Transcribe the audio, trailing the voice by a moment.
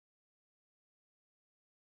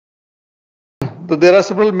So there are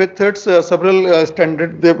several methods, several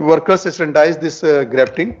standard. The workers standardize this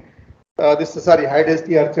grafting. High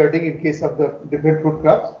density orcharding in case of the different fruit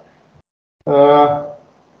crops.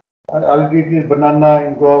 Already it is banana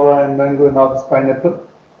and guava and mango and all this pineapple.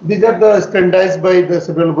 These are the standardized by the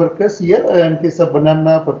several workers here. In case of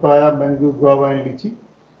banana, papaya, mango, guava, and lychee.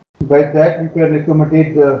 By that, we can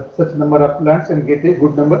accommodate such number of plants and get a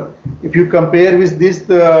good number. If you compare with this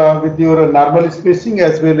with your normal spacing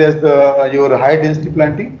as well as your high density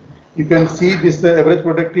planting, you can see this average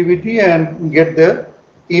productivity and get the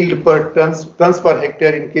yield per tons per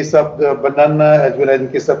hectare in case of the banana as well as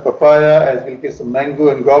in case of papaya as well in case of mango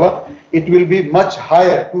and guava. It will be much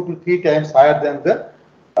higher, 2 to 3 times higher than the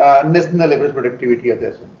national average productivity of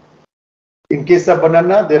this one. In case of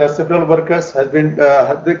banana, there are several workers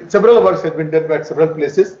several works have been done by several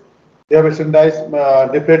places. They have standardized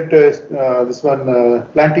different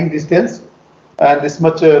planting distance, and this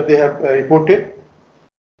much they have reported.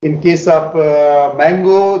 In case of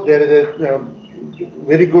mango, there is a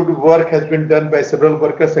very good work has been done by several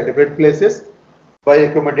workers at different places by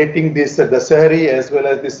accommodating this Dasahari as well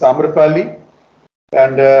as this Amrapali,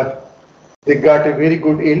 and they got a very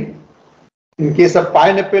good yield. In case of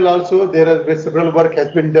pineapple also, there is several work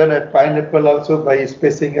has been done at pineapple also by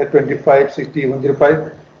spacing at 25, 60,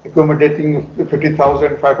 105, accommodating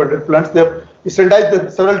 50,500 plants. They have standardized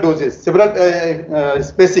the several doses, several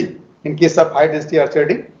spacing in case of high density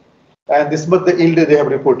orcharding, and this much the yield they have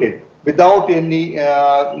reported without any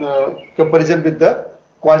comparison with the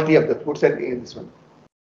quality of the fruits and in this one.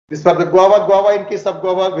 This for the guava. In case of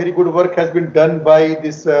guava, very good work has been done by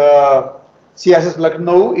this CSS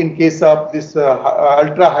Lucknow in case of this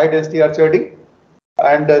ultra high density orcharding,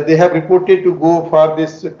 and they have reported to go for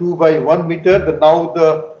this 2 by 1 meter. Now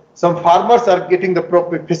some farmers are getting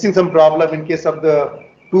facing some problem in case of the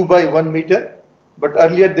 2 by 1 meter. But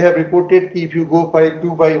earlier they have reported if you go for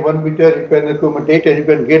 2 by 1 meter, you can accommodate and you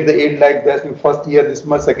can get the yield like that in first year this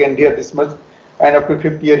much, second year this much, and up to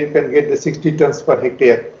 5th year you can get the 60 tons per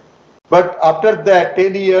hectare. But after that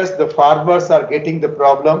 10 years, the farmers are getting the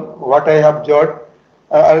problem. What I have observed,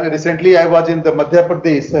 recently I was in the Madhya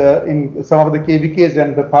Pradesh in some of the KVKs,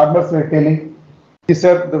 and the farmers were telling,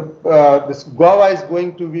 sir, this guava is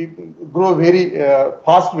going to grow very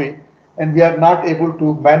fast way, and we are not able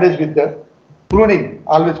to manage with the pruning,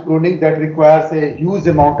 always pruning that requires a huge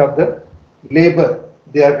amount of the labor.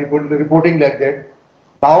 They are reporting like that.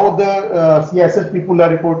 Now the CSS people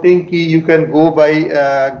are reporting that you can go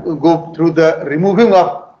through the removing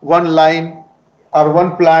of one line or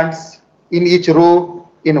one plants in each row.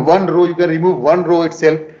 In one row you can remove one row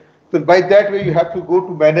itself. So by that way you have to go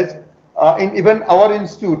to manage. In even our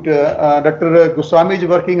institute, Dr. Goswami is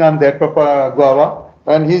working on that guava,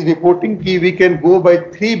 and he is reporting that we can go by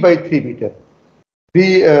 3 by 3 meter.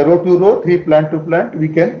 3 row to row, 3 plant to plant. We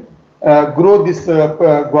can grow this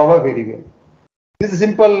guava very well. This is a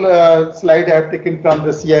simple slide I have taken from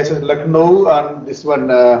the CISS Lucknow on this one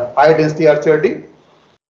high density orcharding.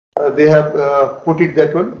 They have put it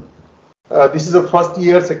that one. This is the first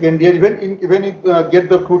year, second year. Even you get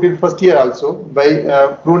the fruit in first year also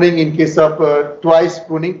by pruning in case of twice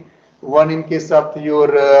pruning, one in case of your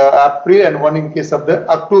April and one in case of the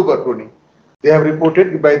October pruning. They have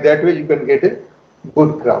reported by that way you can get a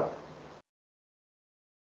good crop.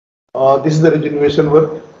 This is the regeneration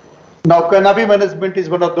work. Now, canopy management is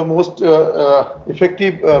one of the most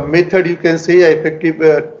effective method, you can say, effective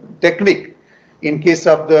technique in case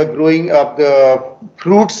of the growing of the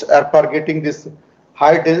fruits or for getting this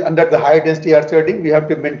under the high density orcharding. We have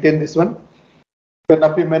to maintain this one.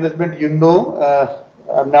 Canopy management,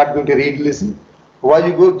 I'm not going to listen. Why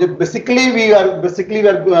you go? Basically, we are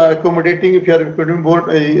accommodating. If you are putting more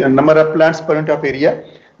a number of plants per unit of area,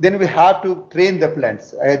 then we have to train the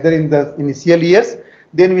plants either in the initial years.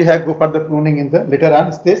 Then we have go for the pruning in the later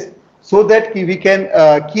on stage, so that we can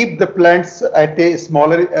keep the plants at a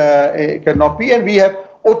smaller canopy, and we have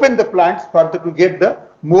opened the plants further to get the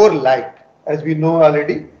more light. As we know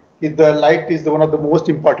already, the light is one of the most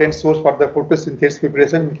important source for the photosynthesis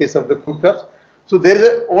preparation in case of the fruit crops. So there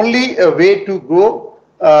is only a way to go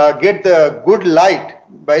get the good light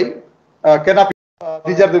by canopy.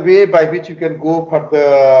 These are the way by which you can go for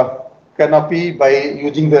the canopy by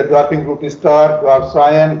using the dwarfing root star, dwarf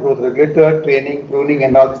cyan, growth regulator, training, pruning,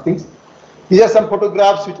 and all these things. These are some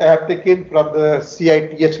photographs which I have taken from the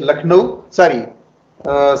CITH Lucknow. Sorry,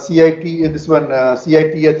 CITH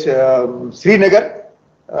Srinagar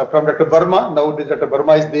from Dr. Verma. Nowadays Dr.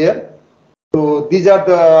 Verma is there. So these are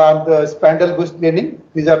the spandrel bush training.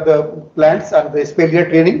 These are the plants and the spalier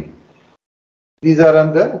training. These are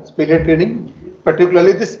on the spalier training.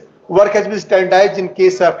 Particularly, this work has been standardized in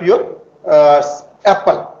case of your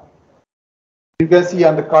apple. You can see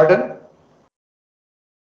on the cordon.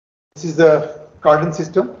 This is the cordon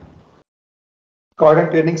system, cordon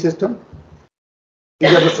training system.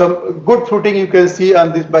 These are some good fruiting you can see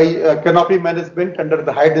on this by canopy management under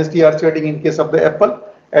the high density orcharding in case of the apple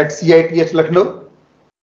at CITS Lucknow.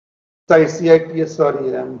 CITS,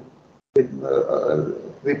 sorry, I'm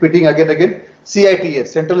repeating again.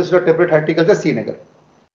 CITS, Central Institute of Temperate Horticulture, Srinagar.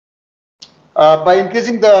 By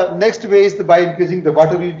increasing the next way is by increasing the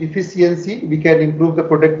water use efficiency, we can improve the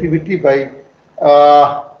productivity by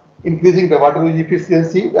increasing the water use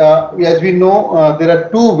efficiency. As we know, there are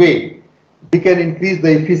two ways we can increase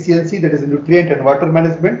the efficiency, that is nutrient and water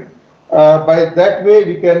management. By that way,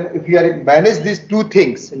 we can, if we are manage these two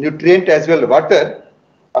things, nutrient as well water,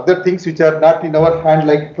 other things which are not in our hand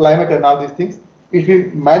like climate and all these things, if we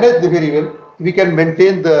manage them very well, we can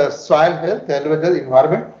maintain the soil health, elevate the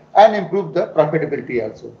environment, and improve the profitability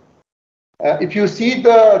also. If you see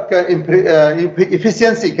the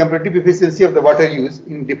efficiency, comparative efficiency of the water use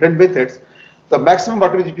in different methods, the maximum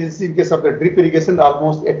water use efficiency in case of the drip irrigation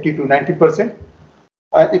almost 80 to 90%.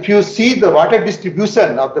 If you see the water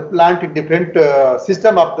distribution of the plant in different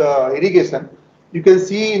system of the irrigation, you can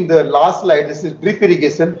see in the last slide, this is drip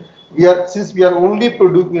irrigation. Since we are only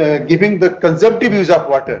giving the consumptive use of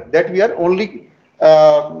water, that we are only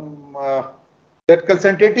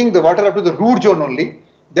concentrating the water up to the root zone only.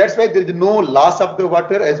 That's why there is no loss of the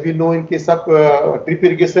water. As we know, in case of drip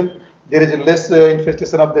irrigation, there is less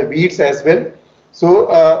infestation of the weeds as well.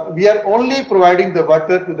 So we are only providing the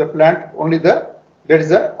water to the plant, only up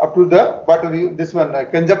to the water, this one,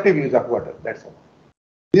 consumptive use of water. That's all.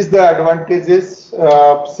 These are the advantages: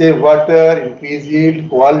 save water, increase yield,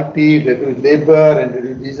 quality, reduce labor, and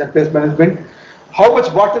reduce disease and pest management. How much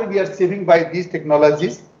water we are saving by these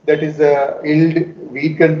technologies? That is yield,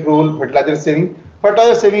 weed control, fertilizer saving.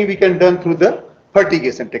 Fertilizer saving we can done through the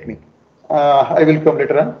fertigation technique. I will come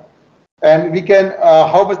later on. And we can,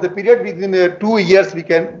 how much the period within 2 years we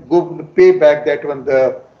can go pay back that one,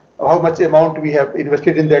 how much amount we have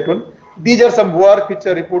invested in that one. These are some work which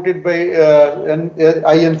are reported by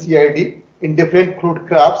INCID in different fruit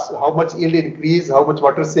crops, how much yield increase, how much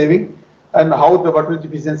water saving, and how the water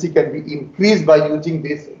efficiency can be increased by using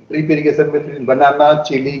this drip irrigation method in banana,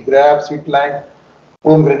 chili, grapes, sweet lime,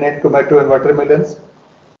 pomegranate, tomato, and watermelons.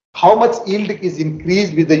 How much yield is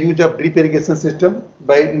increased with the use of drip irrigation system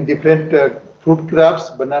by in different fruit crops,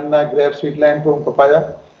 banana, grapes, sweet lime,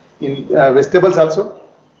 papaya, in vegetables also.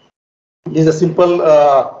 This is a simple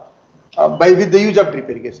with the use of drip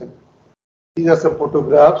irrigation. These are some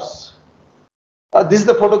photographs. This is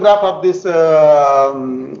the photograph of this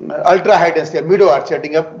ultra high density meadow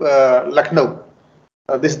orcharding of Lucknow.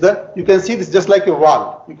 You can see this just like a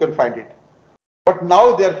wall. You can find it. But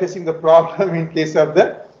now they are facing the problem in case of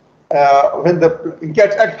the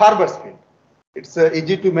at farmers field. It's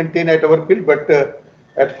easy to maintain at our field, but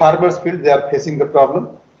at farmers field they are facing the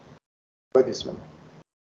problem by this one.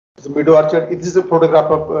 It's a meadow orchard. This is a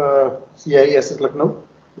photograph of CISS Lucknow,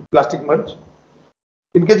 plastic mulch.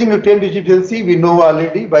 Increasing nutrient efficiency, we know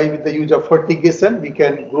already with the use of fertigation, we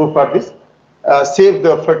can go for this. Save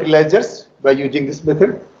the fertilizers by using this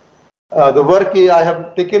method. The work I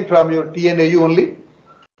have taken from your TNAU only.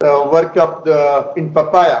 Work of in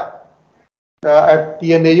papaya at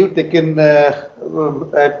TNAU taken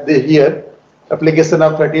at here. Application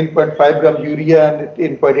of 13.5 gram urea and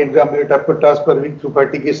 18.8 gram rate of potash per week through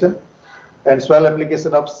fertigation, and soil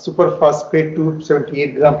application of superphosphate to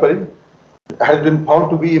 78 gram per week has been found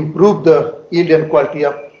to be improved the yield and quality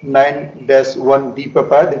of 9-1D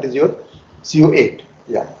papaya, that is your CO8.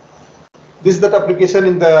 Yeah. This is that application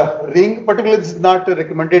in the ring. Particularly, this is not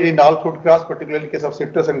recommended in all fruit crops, particularly in case of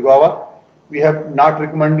citrus and guava. We have not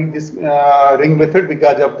recommending this ring method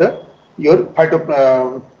because of your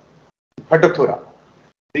phytophthora.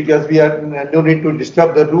 Because we are no need to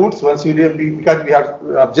disturb the roots once you really, because we are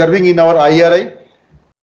observing in our IRI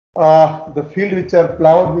the field which are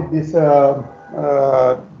plowed with this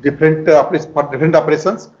different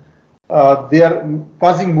operations. They are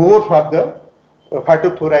causing more for the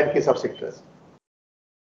phytophthora in case of citrus.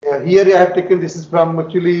 Here I have taken, this is from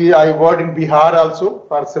actually I worked in Bihar also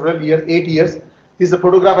for several years, 8 years. This is a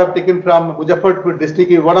photograph I have taken from Muzaffarpur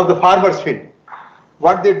district, one of the farmers field.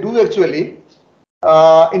 What they do actually,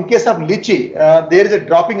 in case of lychee, there is a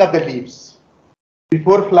dropping of the leaves.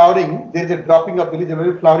 Before flowering, there is a dropping of the leaves.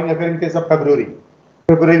 Generally flowering occurs in case of February,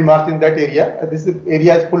 March in that area. This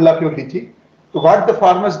area is full of your lychee. So what the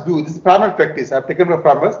farmers do, this is farmer practice I have taken from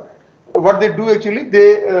farmers. What they do actually,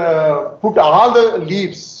 they put all the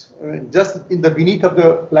leaves just in the beneath of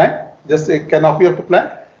the plant, just a canopy of the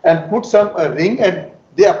plant, and put some ring and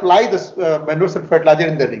they apply this manures and fertilizer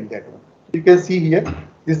in the ring. That one. You can see here,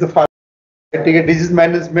 this is the farm. Disease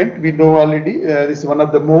management, we know already, this is one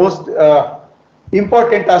of the most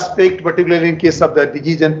important aspect, particularly in case of the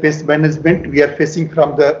disease and pest management we are facing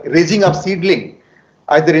from the raising of seedling,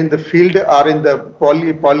 either in the field or in the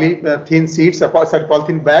polythene seeds,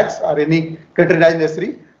 polythene bags or any containerized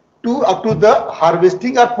nursery, to up to the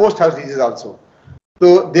harvesting or post-harvest disease also.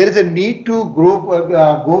 So there is a need to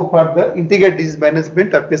go for the integrated disease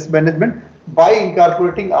management or pest management by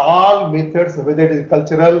incorporating all methods, whether it is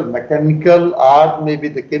cultural, mechanical, or maybe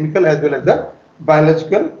the chemical as well as the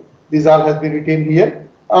biological. These all has been written here.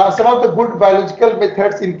 Some of the good biological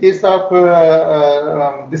methods in case of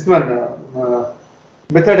this one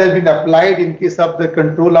method has been applied in case of the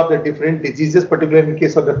control of the different diseases, particularly in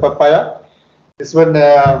case of the papaya. This one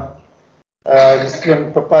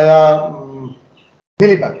papaya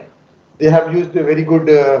mealybug. They have used a very good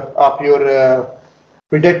of your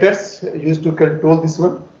predators used to control this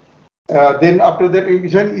one. Then after that,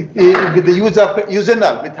 with the use of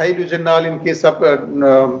eugenol, methyl eugenol in case of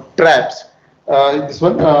traps. This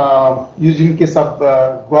one used in case of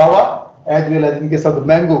guava as well as in case of the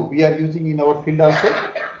mango. We are using in our field also.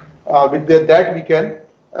 With that we can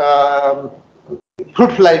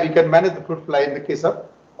fruit fly. We can manage the fruit fly in the case of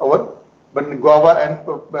our guava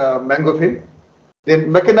and mango field.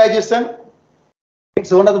 Then mechanization.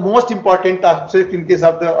 It's one of the most important aspects in case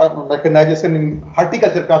of the mechanization in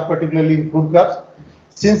horticulture crops, particularly in fruit crops.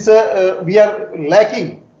 Since we are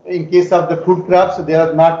lacking in case of the fruit crops, there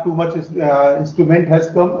are not too much instrument has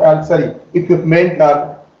come. Equipment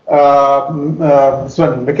or this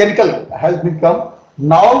one mechanical has been come.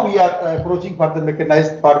 Now we are approaching for the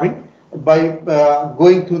mechanized farming by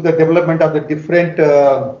going through the development of the different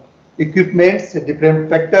equipments, different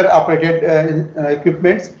tractor operated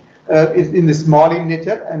equipments. Is in the small in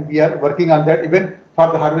nature, and we are working on that. Even for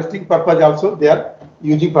the harvesting purpose also they are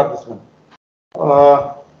using for this one.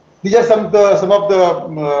 These are some of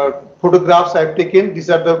the photographs I have taken. These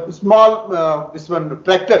are the small this one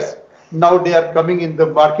tractors. Now they are coming in the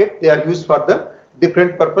market. They are used for the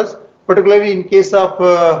different purpose. Particularly in case of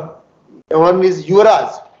one is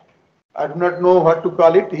Yuvraj. I do not know what to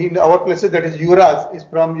call it. In our places that is Yuvraj is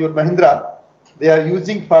from your Mahindra. They are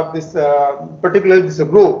using for this particularly this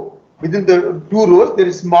row. Within the two rows, there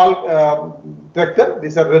is small tractor.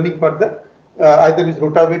 These are running for the either with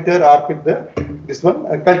rotavator or with the this one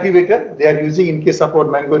cultivator. They are using in case of our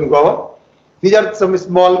mango and guava. These are some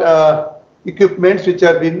small equipments which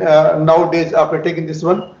are been nowadays operating in this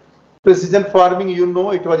one. Precision farming, you know,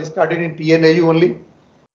 it was started in TNAU only.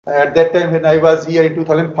 At that time when I was here in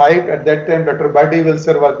 2005, at that time Dr. Badi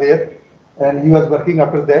Wilser was there, and he was working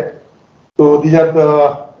after that. So these are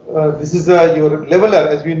the this is your leveler,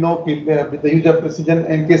 as we know, with the use of precision.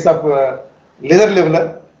 In case of laser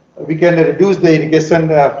leveler, we can reduce the irrigation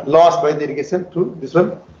loss by the irrigation through this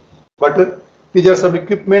one. But these are some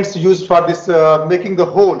equipments used for this making the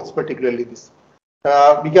holes, particularly this.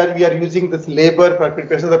 Because we are using this labor for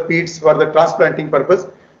preparation of peats for the transplanting purpose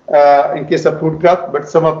in case of food crop. But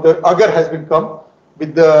some of the agar has been come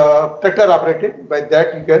with the tractor operated. By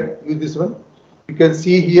that you can use this one. You can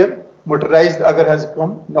see here. Motorized agar has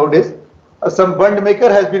come nowadays. Some bund maker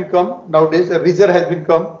has been come nowadays. A riser has been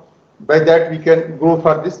come. By that we can go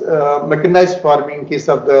for this mechanized farming in case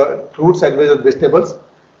of the fruits as well as vegetables.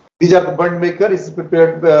 These are the bund maker. Is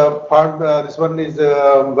prepared this one is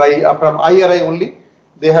by from IRI only.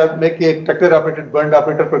 They have make a tractor operated bund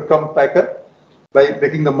operator for come packer by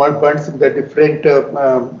making the mud bunds in the different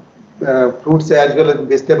fruits as well as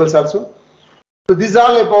vegetables also. So this is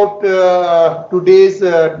all about today's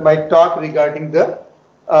my talk regarding the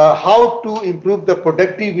how to improve the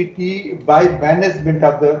productivity by management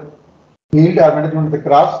of the field or management of the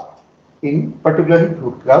crops, in particularly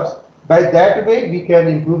fruit crops. By that way, we can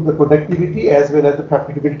improve the productivity as well as the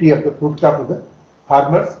profitability of the fruit crop of the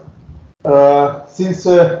farmers. Since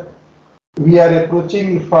we are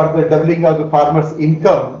approaching for the doubling of the farmers'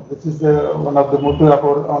 income, this is one of the motto of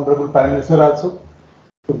our Honorable Prime Minister also.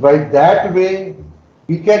 So by that way,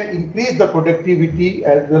 we can increase the productivity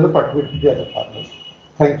as well as the profitability of the farmers.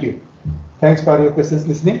 Thank you. Thanks for your questions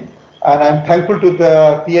listening. And I'm thankful to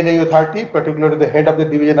the TNAU authority, particularly the head of the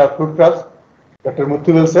division of fruit crops, Dr.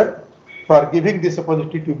 Muthuvel sir, for giving this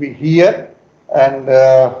opportunity to be here and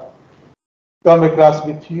come across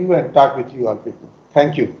with you and talk with you all people.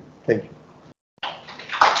 Thank you. Thank you.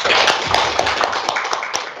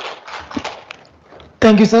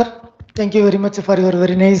 Thank you, sir. Thank you very much for your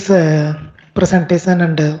very nice presentation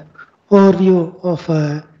and overview of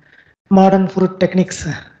modern fruit techniques.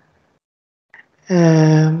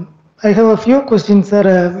 I have a few questions,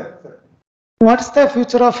 sir. What's the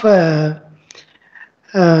future of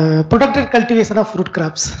protected cultivation of fruit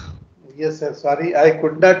crops? Yes, sir. Sorry, I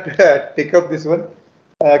could not take up this one.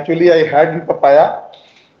 Actually, I had in papaya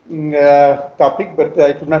topic, but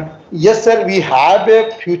I could not. Yes, sir. We have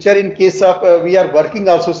a future in case of. We are working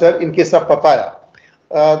also, sir, in case of papaya.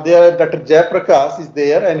 There, Dr. Jayaprakash is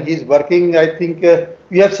there, and he's working. I think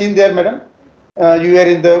you have seen there, madam. You are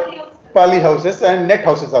in the poly houses and net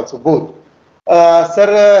houses also, both.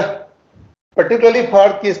 Sir, particularly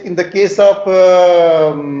for case in the case of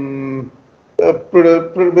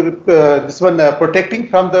this one protecting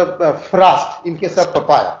from the frost in case of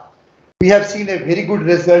papaya, we have seen a very good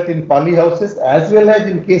result in poly houses as well as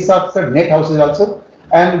in case of net houses also,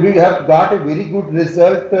 and we have got a very good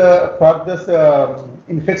result for this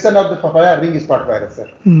infection of the papaya ring spot virus, sir.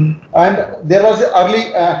 And there was a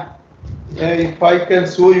early if I can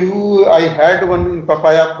show you, I had one in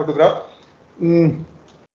papaya photograph.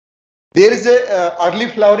 There is a early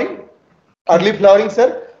flowering,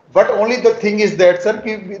 sir. But only the thing is that, sir,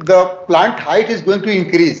 the plant height is going to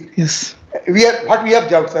increase. Yes. What we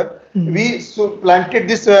have observed, sir. We planted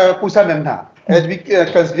this Pusa Nanna, as we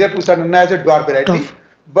consider Pusa Nanna as a dwarf variety,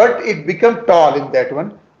 but it become tall in that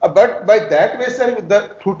one. But by that way, sir,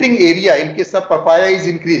 the fruiting area in case of papaya is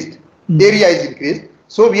increased, area is increased.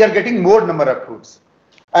 So we are getting more number of fruits.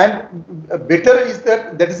 And better is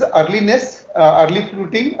that is the earliness, early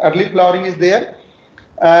fruiting, early flowering is there,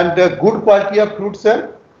 and good quality of fruits,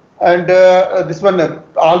 sir. And this one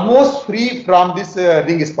almost free from this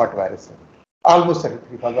ring spot virus, sir. Almost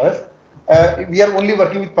free from virus. We are only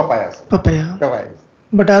working with papayas. Papayas.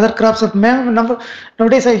 But other crops of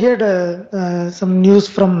nowadays I heard some news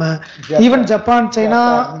from even Japan,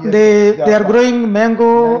 China. Yes, they are growing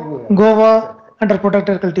mango, guava under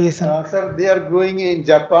protected cultivation. Sir, they are growing in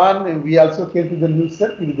Japan. We also came to the news,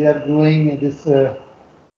 sir. They are growing this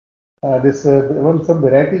one some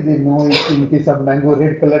variety they know in case of mango,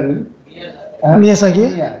 red color. Yes,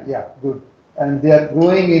 again. Yeah, good. And they are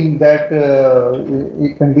growing in that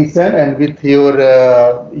condition and with your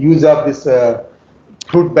use of this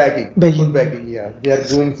fruit bagging. Fruit bagging, yeah. They are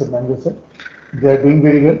growing some mango, sir. They are doing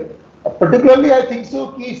very well. Particularly, I think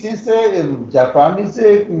so, since Japan is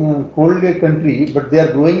a cold country, but they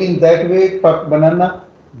are growing in that way for banana,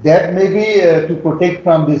 that may be to protect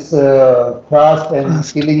from this frost and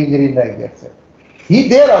killing injury like that, sir. He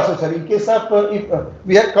there also, sir. In case of if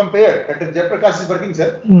we have compared, Dr. Jayaprakash is working,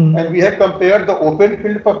 sir, and we have compared the open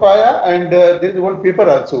field papaya and there is one paper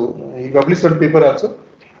also. He published one paper also.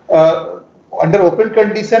 Under open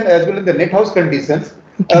condition as well as the net house conditions,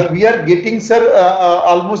 we are getting, sir,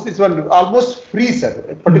 almost this one, almost free,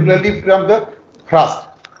 sir, particularly from the frost.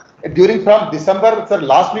 During from December, sir,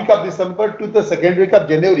 last week of December to the second week of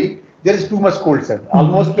January, there is too much cold, sir.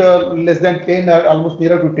 Almost less than 10 or almost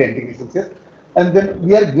nearer to 10 degrees Celsius. And then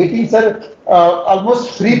we are getting, sir,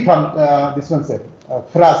 almost free from this one, sir,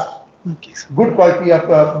 frost. Okay, good quality of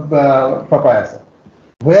papaya, sir.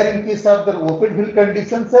 Where in case of the open field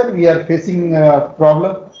conditions, sir, we are facing a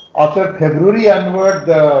problem. After February onward,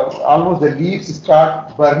 almost the leaves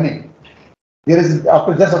start burning. There is just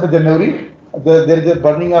after January, there is a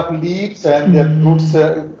burning of leaves and the fruits,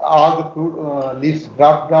 all the fruit leaves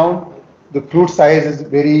drop down. The fruit size is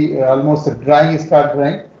very almost drying, start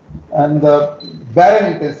drying, and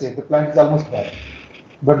barren, you can say the plant is almost barren.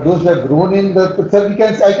 But those that are grown in the, sir, I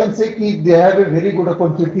can say they have a very good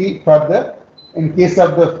opportunity for the, in case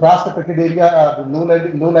of the frost affected area, low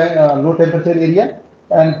temperature area,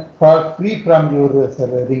 and for free from your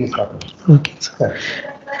ring spot. Okay, sir.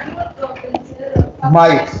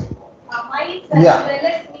 Mites. Mites Yeah. as well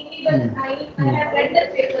as maybe, but I have read the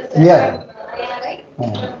papers. Yeah.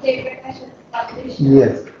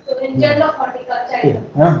 Yes. So in Journal of Horticulture.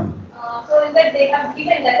 So in that they have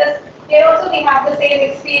given letters. Here also we have the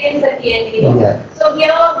same experience at TND. Yeah. So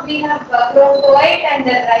here we have grown white and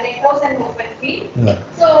red house and open field. Yeah.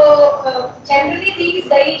 So generally these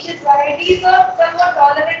dioecious varieties are somewhat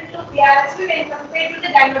tolerant to PRSP when compared to the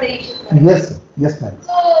gynodioecious varieties. Yes, ma'am.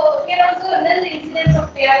 So here also nil incidence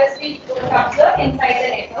of PRSP was observed inside the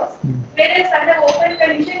net house. Whereas under open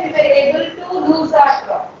condition we were able to lose our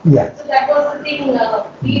crop. Yeah. So that was the thing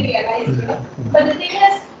we realized. But the thing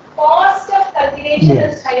is, cost of cultivation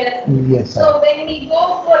is higher. Yes. So when we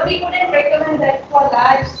go for, we couldn't recommend that for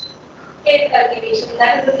large scale cultivation.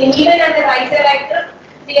 That is the thing. Even at the rice director,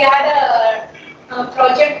 we had a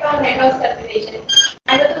project on net house cultivation.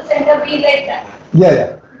 And the center we led that.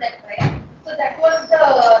 Yeah. That's right. So that was the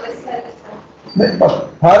result.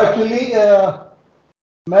 Actually,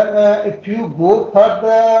 ma'am, if you go for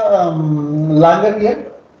the longer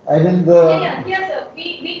year, I mean the. Yes, sir.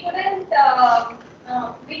 We couldn't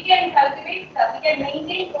we can cultivate, we can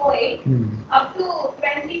maintain OA up to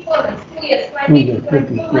 24 months, 2 years, 20 to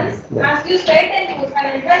 22 months. As you said,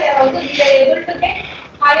 and they are also able to get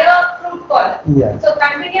higher fruit quality. So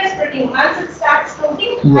continuous fruiting, once it starts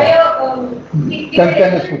fruiting, higher, we are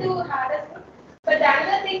able to harvest. But the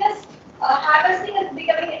other thing is, harvesting is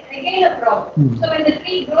becoming again a problem. So when the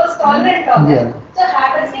tree grows tolerant of it, so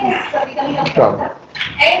harvesting is becoming a problem.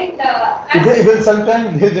 And even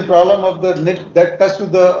sometimes there is a problem of the net that touch to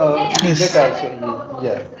the net also.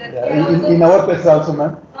 In our place also,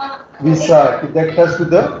 ma'am, we saw that touch to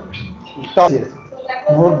the top. Yes.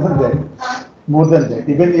 More than that. More than that.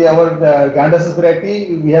 Even in our Gandas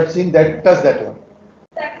variety, we have seen that touch that one.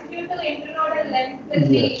 That is due to internodal length will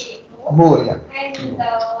be more, and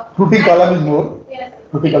fruiting column is more. Yes,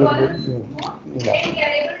 fruiting column is more. And we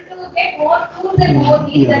are able to get more fruits and more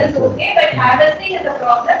leaves, that is okay, but harvesting is a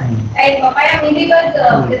problem. And papaya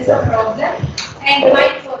mealybug is a problem. And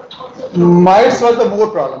mites also. Mites was the more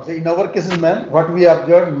problem. So in our cases, ma'am, what we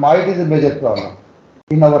observed, mite is a major problem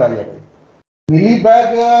in our area.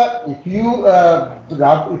 Mealybug, if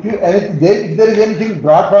there is anything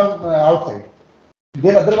brought from outside,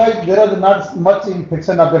 then otherwise there is not much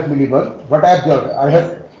infection of that mealybug. What I observed,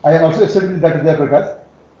 I am also studying that because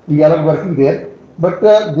we are working there. But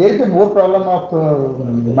there is a more problem of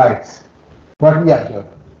mites. What we observed,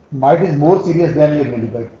 mite is more serious than a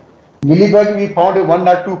mealybug. Mealybug we found 1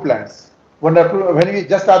 or 2 plants. 1 or 2. When we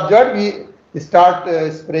just observed, we start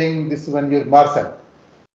spraying this one year Marcel.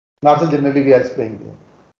 Marcel generally we are spraying there.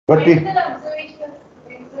 But people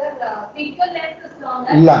length is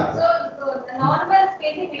longer. So the normal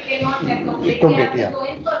spacing we cannot get completely. We have to go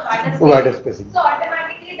in for wider spacing. So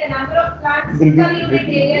automatically the number of plants per unit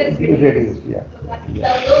area is reduced. So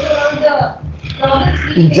those are all the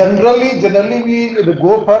problems. Generally we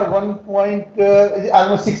go for 1 point,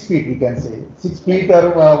 almost 6 feet we can say. 6 feet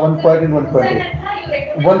or 1 point and 1 point.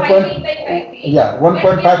 1 point. Yeah,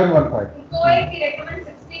 1.5 and 1 point. So we recommend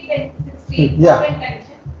 6 feet by 6 feet. Yeah.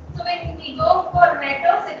 So when we go for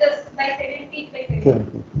metals, it is by 7 feet by 7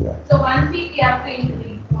 feet. So 1 feet we have to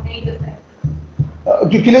increase on either side.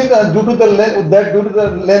 Due to the length,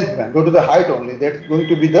 man, due to the height only. That's going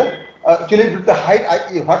to be the due to the height.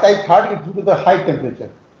 What I thought is due to the high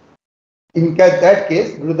temperature. In that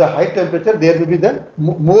case, due to the high temperature, there will be the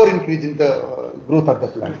more increase in the growth of the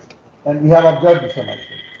plants, and we have observed this one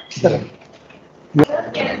also.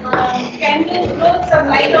 Can you throw some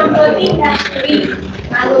light on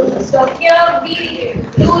 13-3 mangoes? So here we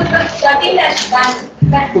do the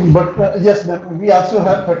 13-1. But yes, ma'am, we also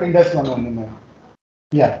have 13-1 only, ma'am.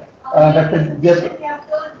 Yeah. That is just.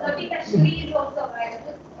 13-3 is also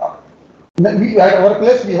available. At our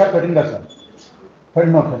place we have 13-1. But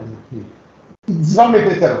not 13-3. It's not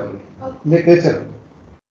literature only. Literature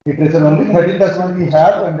only. 13-1 we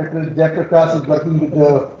have, and Dr. Class is working with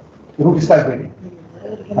the root stock breeding.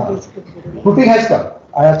 Fruiting has come.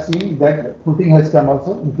 I have seen that fruiting has come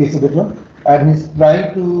also in case of that one, and he's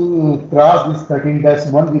trying to cross this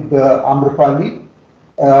 13-1 with the Amrapali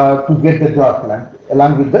to get the dwarf plant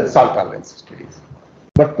along with the salt tolerance studies.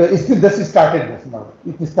 But it's still just started just now.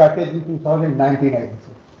 It started in 2019, I think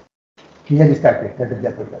so. He has started. That is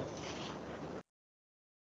Jakarta.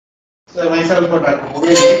 So myself,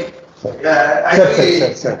 Dr. Actually,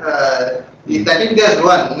 the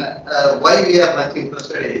 13-1, why we are much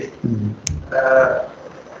interested is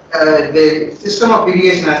the system of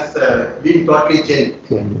irrigation has been totally changed.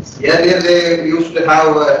 Earlier they used to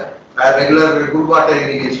have a regular good water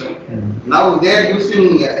irrigation. Now they are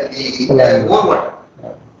using the bore water.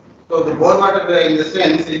 So the bore water, in the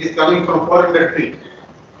sense, it is coming from 400 feet.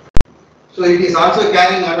 So it is also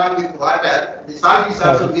carrying along with water. The salt is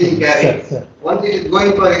also being carried. Once it is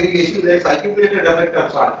going for irrigation, there is accumulated effect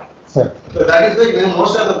of salt. So that is why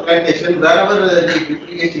most of the plantation, wherever the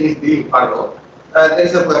irrigation is being followed, there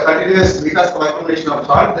is a continuous, because of accumulation of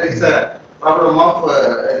salt, there is a problem of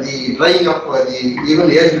the drying of the even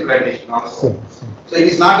aged plantation also. So it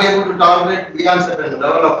is not able to tolerate beyond certain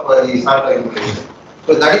level of the salt accumulation.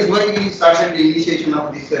 So that is why we started the initiation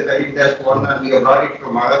of this 13-1, and we have brought it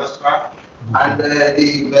from Maharashtra, and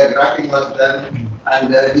the grafting was done,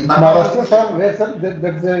 and the Maharashtra, sir, where, sir?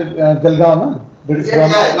 That's Jalgaon,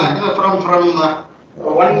 from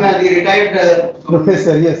one the retired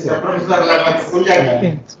professor, yes, sir. Professor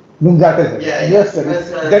Gunjate, sir. Yes, sir.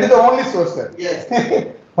 That is the only source, sir. Yes.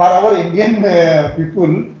 For our Indian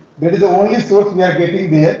people, that is the only source we are getting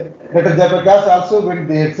there. Dr. Jayaprakash also went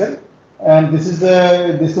there, sir. And this is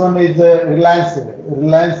this one is Reliance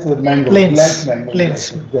mango. Reliance mango.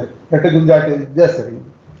 Dr. Gunjate, yes, sir.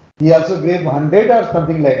 He also gave 100 or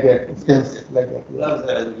something like that. Yes. Like that.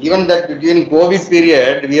 Yes, even that during COVID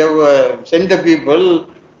period, we have sent the people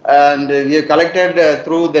and we have collected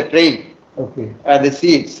through the train Okay. the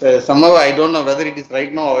seeds. Somehow I don't know whether it is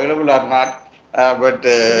right now available or not, but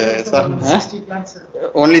some, 60 plants.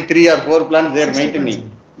 only 3 or 4 plants they are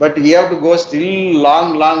maintaining. But we have to go still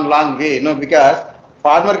long way, because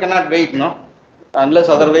farmer cannot wait, unless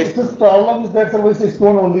otherwise. This problem is that service is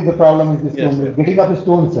stone only. The problem is this Yes, stone. sir. Getting up a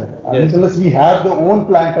stone, sir. Yes. Unless we have the own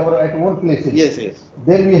plant at own places. Yes.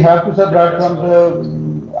 Then we have to start from the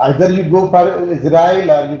either you go for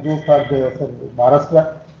Israel or you go for the Maharashtra.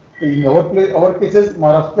 In our cases,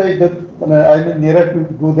 Maharashtra is the nearer to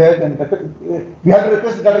go there, and we have to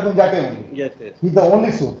request Dr. Gunjate only. Yes. He's the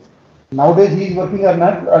only source. Nowadays he is working or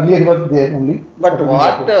not. Earlier he was there only. But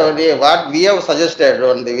what we have suggested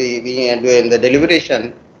on we in the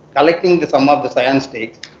deliberation, collecting some of the science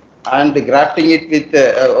sticks and grafting it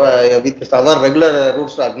with our regular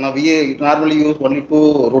rootstock. Now we normally use only 2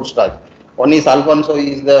 rootstocks. One is Alfonso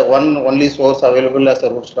is the only source available as a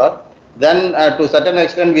rootstock. Then to certain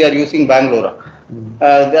extent we are using Bangalore.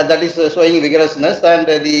 That is showing vigorousness, and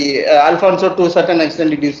the Alfonso to certain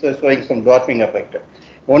extent it is showing some dwarfing effect.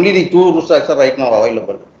 Only the 2 rootstocks are right now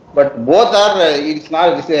available, but both are it's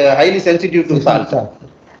highly sensitive to salt.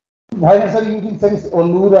 Why are you using seeds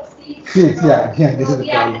Olura? Seeds, yeah, this is the We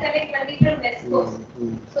have to problem. collect money from West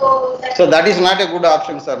Coast. So that is not a good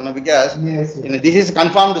option, sir, because Yes. this is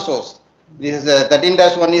confirmed source. This is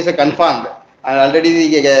 13-1 is a confirmed, and already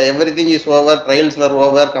everything is over. Trials were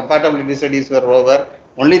over, compatibility studies were over.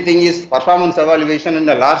 Only thing is performance evaluation in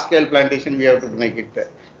the large scale plantation we have to make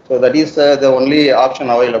it. So that is the only option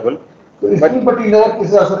available. But in our case,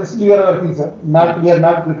 sir, still we are working, sir. We are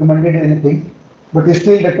not recommended anything. But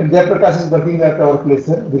still, Dr. Jayaprakash is working at our place,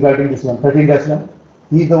 sir, regarding this one, 13-1.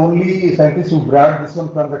 He is the only scientist who brought this one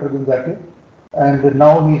from Dr. Gunjate, and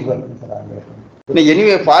now he is working, sir.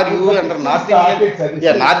 Anyway, for you under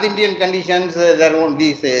North Indian conditions, there won't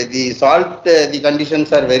be the salt. The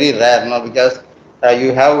conditions are very rare now because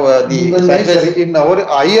you have the surface. In our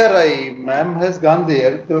IRI, ma'am has gone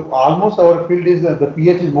there. So almost our field is the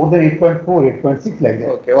pH is more than 8.4, 8.6 like that.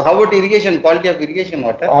 Okay. Well, how about irrigation? Quality of irrigation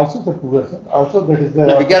water? Also the poor, sir. Also that is the.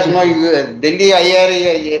 No, because now Delhi IRI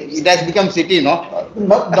it has become city, no?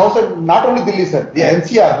 Now, sir, not only Delhi, sir. The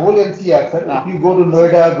NCR, whole NCR, sir. If you go to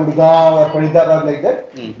Noida, Gurgaon, or Faridabad like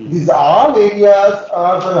that, these all areas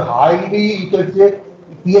are highly, you can say,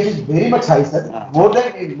 pH is very much high, sir. More than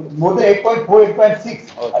 8.4,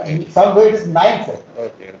 8.6. Okay. Somewhere it is 9, sir.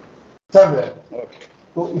 Okay. Somewhere. Okay.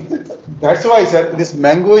 So that's why, sir, this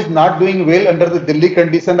mango is not doing well under the Delhi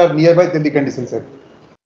condition or nearby Delhi condition, sir.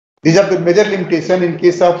 These are the major limitation in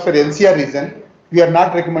case of, sir, NCR region. We are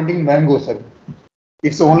not recommending mango, sir.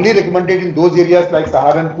 It's only recommended in those areas like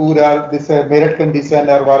Saharanpur or this Meerut condition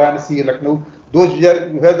or Varanasi, Lucknow. Those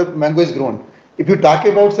where the mango is grown. If you talk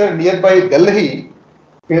about, sir, nearby Delhi,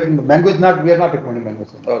 mango is not, we are not recommending mango,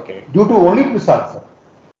 sir. Okay. Due to only to salt, sir.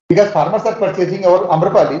 Because farmers are purchasing our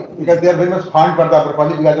Amrapali, because they are very much fond for the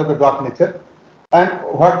Amrapali because of the dwarf nature. And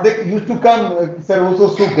what they used to come, sir,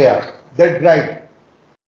 also soak there, that dried.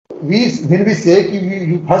 When we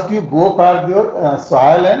say first you go for your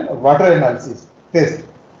soil and water analysis test.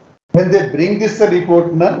 When they bring this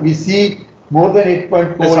report, we see more than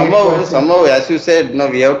 8.4. Somehow, as you said,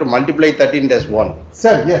 we have to multiply 13-1.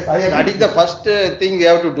 Sir, yes, I agree. That is the first thing we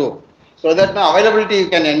have to do. So that availability you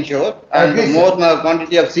can ensure and more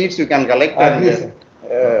quantity of seeds you can collect.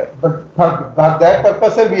 But for that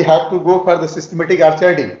purpose, sir, we have to go for the systematic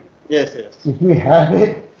orcharding. Yes. If we have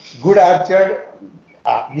a good orchard,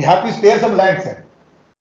 we have to spare some land, sir.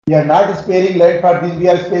 We are not sparing land for this, we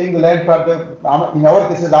are sparing the land for the, in our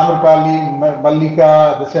cases, Amrapali,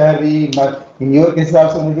 Mallika, the Shahari, in your cases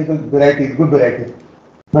also maybe good variety.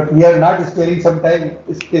 But we are not sparing some time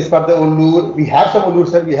space for the Ulur. We have some Ulur,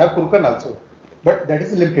 sir, we have Kurukan also. But that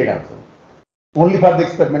is limited also. Only for the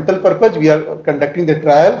experimental purpose, we are conducting the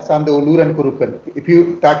trials on the Ulur and Kurukan. If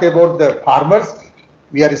you talk about the farmers,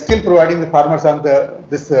 we are still providing the farmers on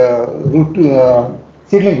this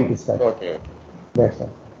seedling route style. Okay. That's all.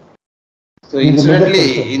 So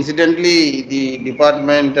incidentally, the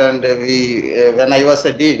department and when I was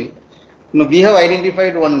a dean, we have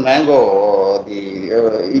identified one mango.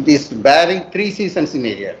 It is bearing 3 seasons in a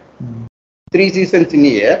year. 3 seasons in a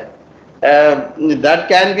year. That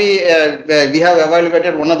can be. We have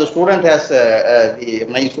evaluated. One of the student has.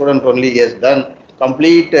 My student only has done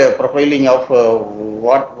complete profiling of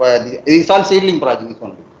these all seedling projects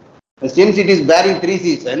only. Since it is bearing 3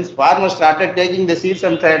 seasons, farmers started taking the seeds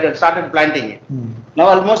and started planting it. Now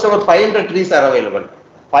almost about 500 trees are available.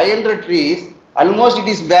 500 trees, almost it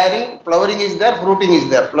is bearing, flowering is there, fruiting is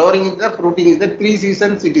there, flowering is there, fruiting is there, 3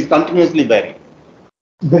 seasons it is continuously bearing.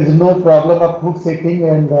 There is no problem of fruit setting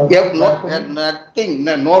and... nothing,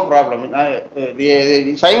 no problem.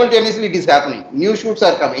 Simultaneously it is happening. New shoots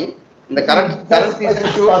are coming. In the current season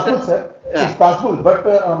shoots... Possible, sir. Yeah. It's possible, but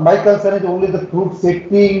my concern is only the fruit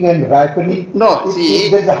setting and ripening. No, see,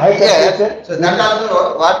 there is a high temperature. So that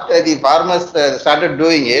also what the farmers started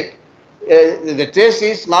doing it. The taste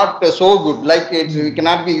is not so good, like it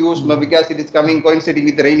cannot be used because it is coming coinciding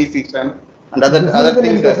with the rainy season and other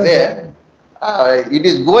things are there. It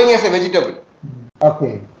is going as a vegetable.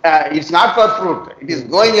 Okay. It's not for fruit. It is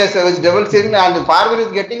going as a vegetable, and the farmer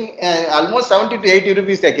is getting almost 70 to 80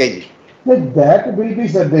 rupees a kg. That will be,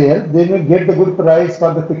 sir, there. They will get the good price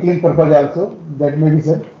for the pickling purpose also. That may be,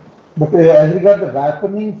 sir. But as regard the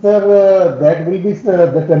ripening, sir, that will be,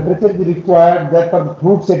 sir, the temperature is required that for the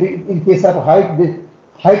fruit setting in case of high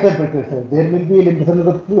temperature, sir. There will be a limitation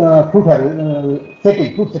of the fruit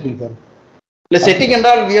setting, sir. The setting and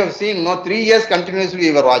all we have seen, 3 years continuously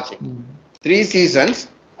we were watching. 3 seasons,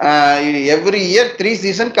 every year 3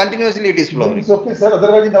 seasons continuously it is flowing. It's okay, sir.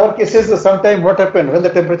 Otherwise, in our cases, sometimes what happens when the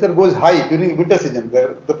temperature goes high during winter season,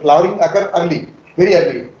 the flowering occurs early, very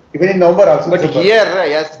early, even in November also. But here,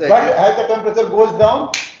 yes. But as the temperature goes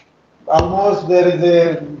down, almost there is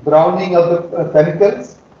a browning of the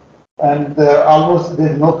panicles, and almost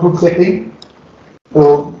there is no fruit setting.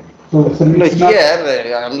 So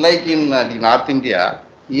here, unlike in North India,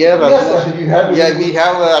 here yes, we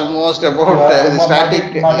have almost about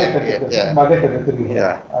static. This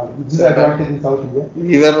is advantage in South India.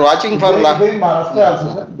 We were watching for Maharashtra also,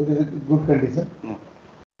 sir. There is a good condition.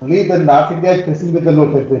 Only the North India is facing with the low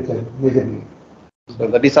temperature majorly. So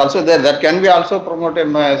that is also there. That can be also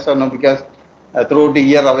promoted because throughout the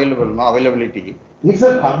year availability. If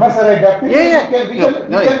the farmers are adapting,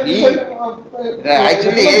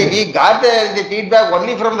 actually, we got the feedback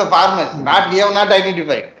only from the farmers. We have not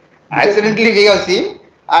identified. Accidentally, we have seen,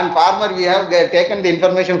 and farmer we have taken the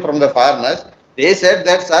information from the farmers. They said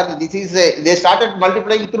that, sir, this is they started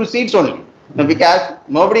multiplying through seeds only, because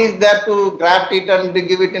nobody is there to graft it and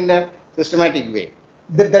give it in a systematic way.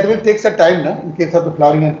 That will take some time, no? In case of the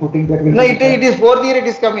flowering and fruiting, that will. No, it is 4th year it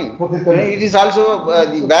is coming. It is also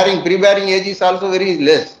the pre-bearing age is also very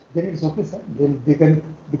less. Then it's okay, sir. Then they can,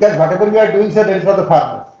 because whatever we are doing, sir, that is for the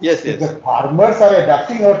farmers. Yes. If the farmers are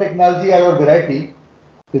adapting our technology, our variety,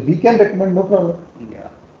 so we can recommend, no problem. Yeah.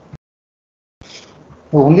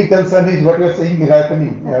 The only concern is what you are saying,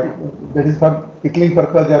 ripening. That is for pickling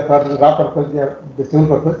purpose or for raw purpose or vegetable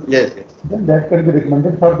purpose. Yes. Then that can be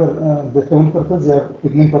recommended for the vegetable purpose or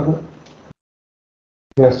pickling purpose.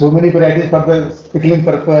 There are so many varieties for the pickling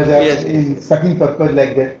purpose or in sucking purpose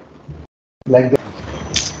like that.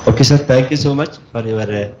 Okay, sir. Thank you so much for your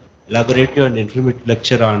elaborative and informative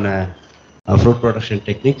lecture on fruit production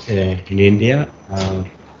techniques in India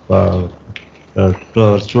to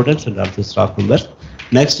our students and also staff members.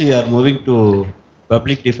 Next, we are moving to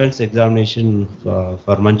public defense examination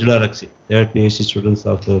for Manjula Rakshi. They are PhD students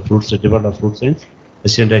of the Department of Fruit Science,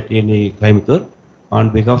 resident at TNA Coimbatore. On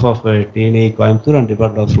behalf of TNA Coimbatore and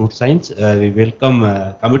Department of Fruit Science, we welcome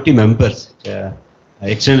committee members,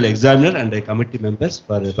 external examiner and committee members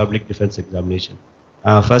for the public defense examination.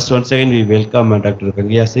 First, once again, we welcome Dr.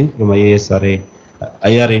 Kangiya Singh from IASRA,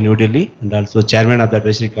 IRA New Delhi, and also Chairman of the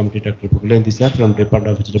Advisory Committee, Dr. Pugulendi sir from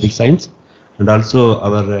Department of Genomics Science, and also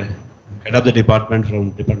our head of the department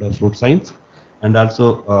from Department of Fruit Science, and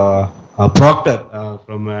also a proctor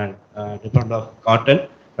from Department of Cotton,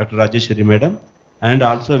 Dr. Rajeshwari Madam, and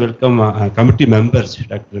also welcome committee members,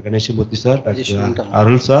 Dr. Ganeshamurthy sir, Dr.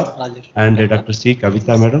 Arul sir, and Dr. C.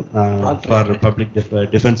 Kavita Madam for public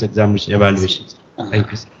defense examination evaluations.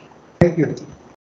 Thank you, sir. Thank you.